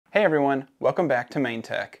Hey everyone, welcome back to Main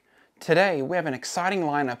Tech. Today we have an exciting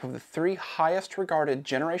lineup of the 3 highest regarded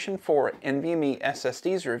Generation 4 NVMe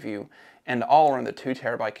SSDs review, and all are in the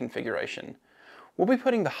 2TB configuration. We'll be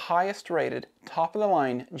putting the highest rated, top of the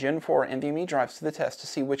line Gen 4 NVMe drives to the test to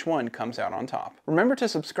see which one comes out on top. Remember to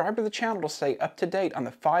subscribe to the channel to stay up to date on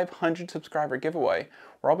the 500 subscriber giveaway,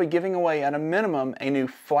 where I'll be giving away at a minimum a new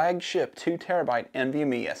flagship 2TB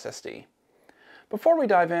NVMe SSD. Before we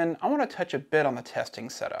dive in, I want to touch a bit on the testing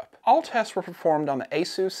setup. All tests were performed on the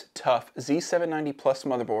Asus TUF Z790 Plus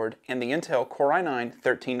motherboard and the Intel Core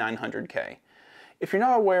i9-13900K. If you're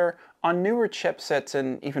not aware, on newer chipsets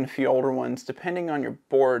and even a few older ones, depending on your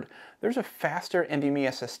board, there's a faster NVMe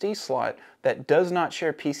SSD slot that does not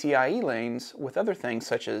share PCIe lanes with other things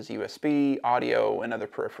such as USB, audio, and other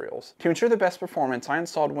peripherals. To ensure the best performance, I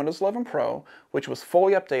installed Windows 11 Pro, which was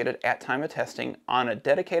fully updated at time of testing on a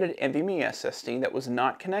dedicated NVMe SSD that was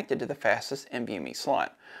not connected to the fastest NVMe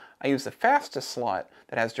slot. I use the fastest slot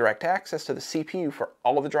that has direct access to the CPU for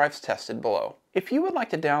all of the drives tested below. If you would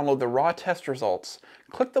like to download the raw test results,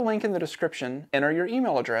 click the link in the description, enter your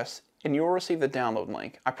email address, and you will receive the download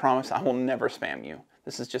link. I promise I will never spam you.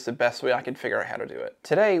 This is just the best way I can figure out how to do it.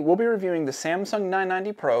 Today, we'll be reviewing the Samsung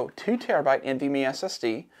 990 Pro 2TB NVMe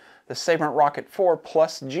SSD, the SABRENT Rocket 4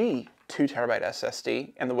 Plus G 2TB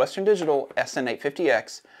SSD, and the Western Digital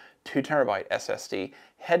SN850X 2TB SSD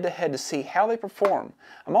head-to-head to see how they perform.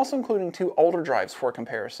 I'm also including 2 older drives for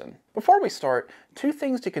comparison. Before we start, 2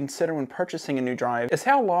 things to consider when purchasing a new drive is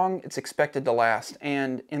how long it's expected to last,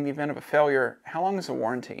 and in the event of a failure, how long is the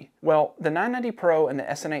warranty? Well, the 990 Pro and the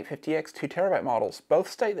SN850X 2TB models both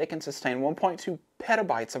state they can sustain 1.2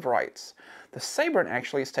 petabytes of writes. The SABRENT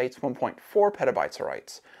actually states 1.4 petabytes of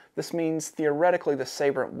writes. This means theoretically the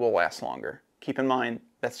SABRENT will last longer. Keep in mind,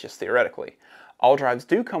 that's just theoretically. All drives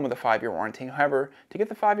do come with a 5-year warranty. However, to get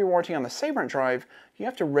the 5-year warranty on the SABRENT drive, you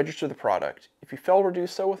have to register the product. If you fail to do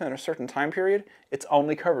so within a certain time period, it's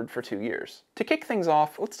only covered for 2 years. To kick things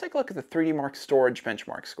off, let's take a look at the 3D Mark Storage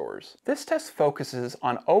benchmark scores. This test focuses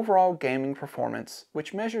on overall gaming performance,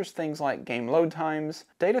 which measures things like game load times,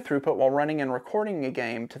 data throughput while running and recording a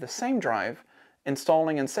game to the same drive,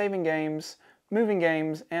 installing and saving games, moving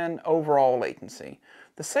games, and overall latency.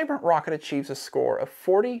 The SABRENT Rocket achieves a score of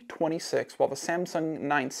 4026, while the Samsung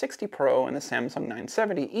 960 Pro and the Samsung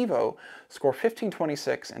 970 EVO score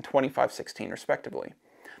 1526 and 2516 respectively.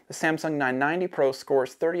 The Samsung 990 Pro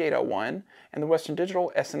scores 3801, and the Western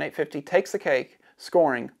Digital SN850 takes the cake,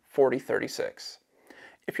 scoring 4036.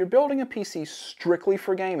 If you're building a PC strictly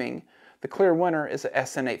for gaming, the clear winner is the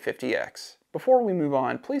SN850X. Before we move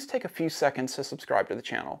on, please take a few seconds to subscribe to the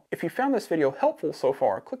channel. If you found this video helpful so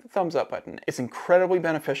far, click the thumbs up button. It's incredibly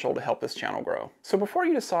beneficial to help this channel grow. So before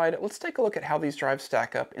you decide, let's take a look at how these drives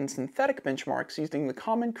stack up in synthetic benchmarks using the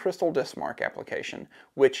common Crystal Disk Mark application,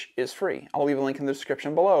 which is free. I'll leave a link in the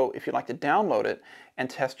description below if you'd like to download it and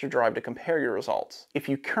test your drive to compare your results. If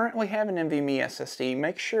you currently have an NVMe SSD,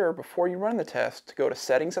 make sure before you run the test to go to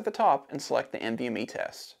Settings at the top and select the NVMe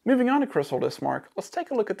test. Moving on to Crystal Disk Mark, let's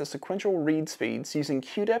take a look at the sequential read speeds using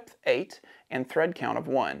QDepth 8 and thread count of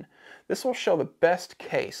 1. This will show the best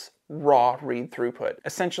case raw read throughput,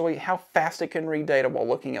 essentially how fast it can read data while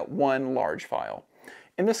looking at one large file.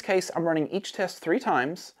 In this case, I'm running each test 3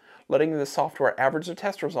 times, letting the software average the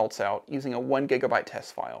test results out using a 1 GB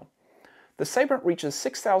test file. The SABRENT reaches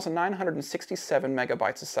 6,967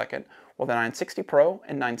 megabytes a second, while the 960 Pro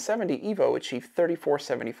and 970 EVO achieve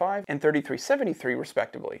 3475 and 3373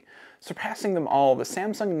 respectively. Surpassing them all, the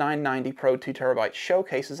Samsung 990 Pro 2TB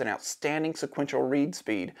showcases an outstanding sequential read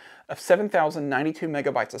speed of 7,092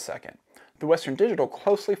 megabytes a second. The Western Digital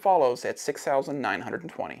closely follows at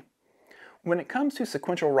 6,920. When it comes to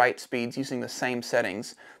sequential write speeds using the same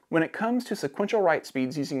settings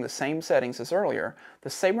as earlier, the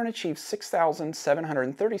SABRENT achieves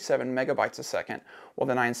 6,737 megabytes a second, while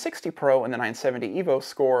the 960 Pro and the 970 EVO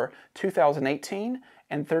score 2,018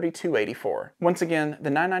 and 3284. Once again, the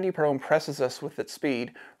 990 Pro impresses us with its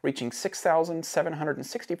speed, reaching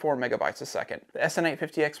 6,764 megabytes a second. The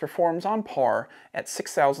SN850X performs on par at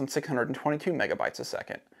 6,622 megabytes a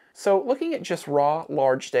second. So looking at just raw,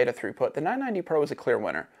 large data throughput, the 990 Pro is a clear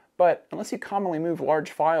winner. But unless you commonly move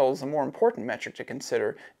large files, a more important metric to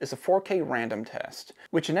consider is the 4K random test,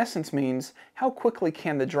 which in essence means how quickly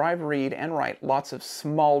can the drive read and write lots of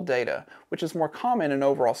small data, which is more common in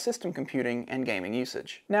overall system computing and gaming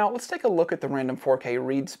usage. Now let's take a look at the random 4K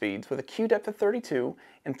read speeds with a QDepth of 32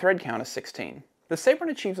 and thread count of 16. The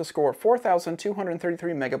SABRENT achieves a score of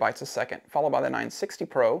 4,233 megabytes a second, followed by the 960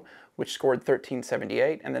 Pro, which scored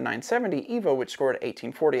 1378, and the 970 EVO, which scored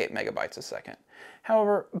 1848 megabytes a second.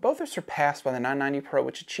 However, both are surpassed by the 990 Pro,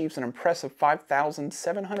 which achieves an impressive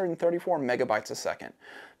 5,734 megabytes a second.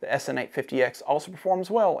 The SN850X also performs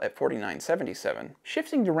well at 4977.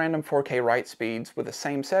 Shifting to random 4K write speeds with the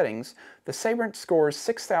same settings, the SABRENT scores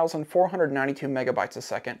 6,492 megabytes a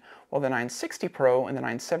second, while the 960 Pro and the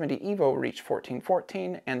 970 EVO reach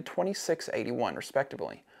 1414 and 2681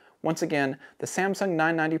 respectively. Once again, the Samsung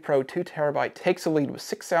 990 Pro 2TB takes the lead with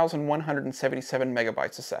 6,177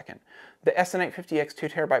 megabytes a second. The SN850X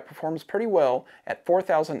 2TB performs pretty well at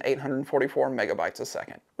 4,844 megabytes a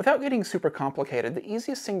second. Without getting super complicated, the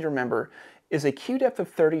easiest thing to remember is a queue depth of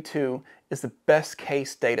 32 is the best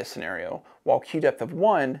case data scenario, while queue depth of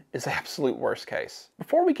 1 is the absolute worst case.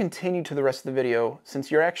 Before we continue to the rest of the video,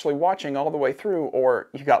 since you're actually watching all the way through, or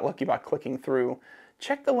you got lucky by clicking through,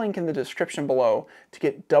 check the link in the description below to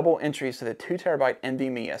get double entries to the 2TB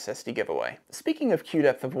NVMe SSD giveaway. Speaking of queue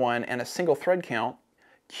depth of 1 and a single thread count,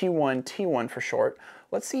 Q1T1 for short,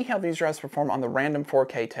 let's see how these drives perform on the random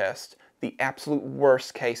 4K test, the absolute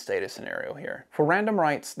worst case data scenario here. For random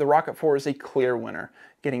writes, the Rocket 4 is a clear winner,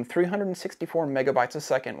 getting 364 megabytes a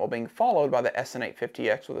second while being followed by the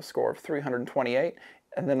SN850X with a score of 328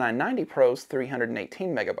 and the 990 Pro's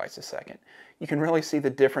 318 megabytes a second. You can really see the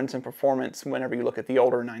difference in performance whenever you look at the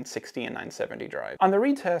older 960 and 970 drive. On the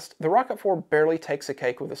read test, the Rocket 4 barely takes a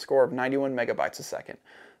cake with a score of 91 megabytes a second.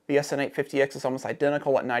 The SN850X is almost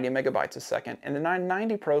identical at 90 megabytes a second, and the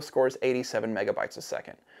 990 Pro scores 87 megabytes a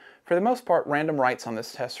second. For the most part, random writes on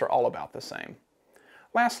this test are all about the same.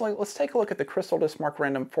 Lastly, let's take a look at the Crystal Disk Mark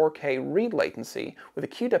Random 4K read latency with a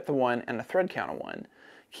queue depth of 1 and a thread count of 1.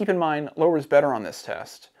 Keep in mind, lower is better on this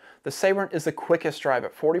test. The SABRENT is the quickest drive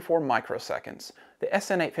at 44 microseconds. The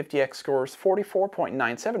SN850X scores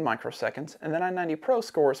 44.97 microseconds, and the 990 Pro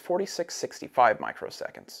scores 4665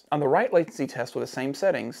 microseconds. On the write latency test with the same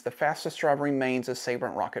settings, the fastest drive remains a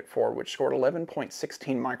SABRENT Rocket 4, which scored 11.16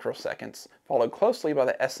 microseconds, followed closely by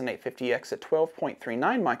the SN850X at 12.39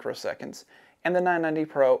 microseconds, and the 990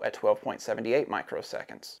 Pro at 12.78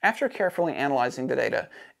 microseconds. After carefully analyzing the data,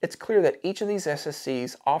 it's clear that each of these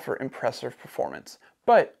SSDs offer impressive performance.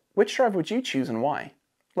 But which drive would you choose and why?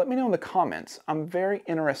 Let me know in the comments. I'm very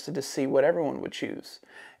interested to see what everyone would choose.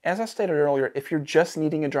 As I stated earlier, if you're just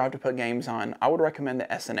needing a drive to put games on, I would recommend the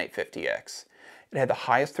SN850X. It had the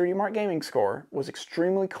highest 3D Mark gaming score, was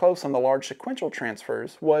extremely close on the large sequential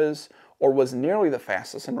transfers, was nearly the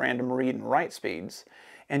fastest in random read and write speeds,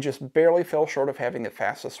 and just barely fell short of having the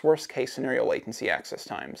fastest worst case scenario latency access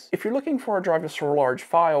times. If you're looking for a drive to store large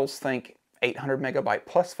files, think 800 megabyte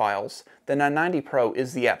plus files, the 990 Pro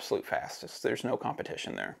is the absolute fastest. There's no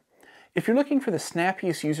competition there. If you're looking for the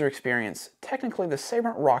snappiest user experience, technically the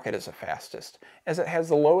SABRENT Rocket is the fastest, as it has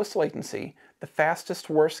the lowest latency, the fastest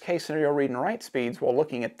worst case scenario read and write speeds while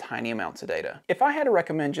looking at tiny amounts of data. If I had to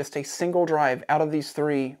recommend just a single drive out of these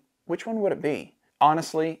three, which one would it be?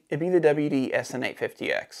 Honestly, it'd be the WD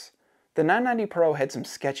SN850X. The 990 Pro had some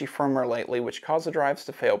sketchy firmware lately which caused the drives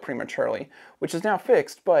to fail prematurely, which is now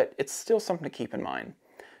fixed, but it's still something to keep in mind.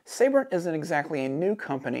 SABRENT isn't exactly a new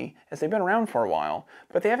company, as they've been around for a while,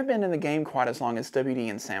 but they haven't been in the game quite as long as WD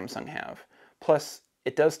and Samsung have. Plus,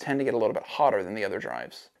 it does tend to get a little bit hotter than the other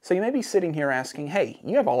drives. So you may be sitting here asking, hey,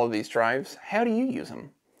 you have all of these drives, how do you use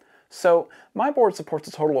them? So, my board supports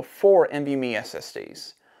a total of 4 NVMe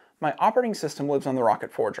SSDs. My operating system lives on the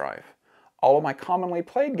Rocket 4 drive. All of my commonly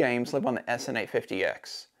played games live on the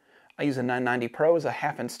SN850X. I use a 990 Pro as a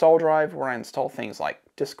half install drive where I install things like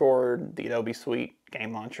Discord, the Adobe Suite,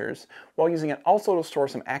 game launchers, while using it also to store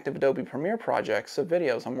some active Adobe Premiere projects of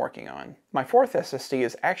videos I'm working on. My fourth SSD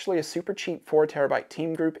is actually a super cheap 4TB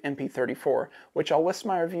Team Group MP34, which I'll list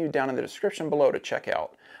my review down in the description below to check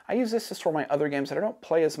out. I use this to store my other games that I don't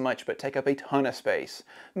play as much but take up a ton of space,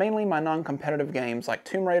 mainly my non-competitive games like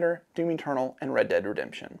Tomb Raider, Doom Eternal, and Red Dead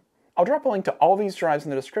Redemption. I'll drop a link to all these drives in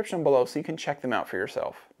the description below so you can check them out for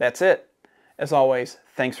yourself. That's it. As always,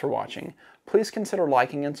 thanks for watching. Please consider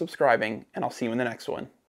liking and subscribing, and I'll see you in the next one.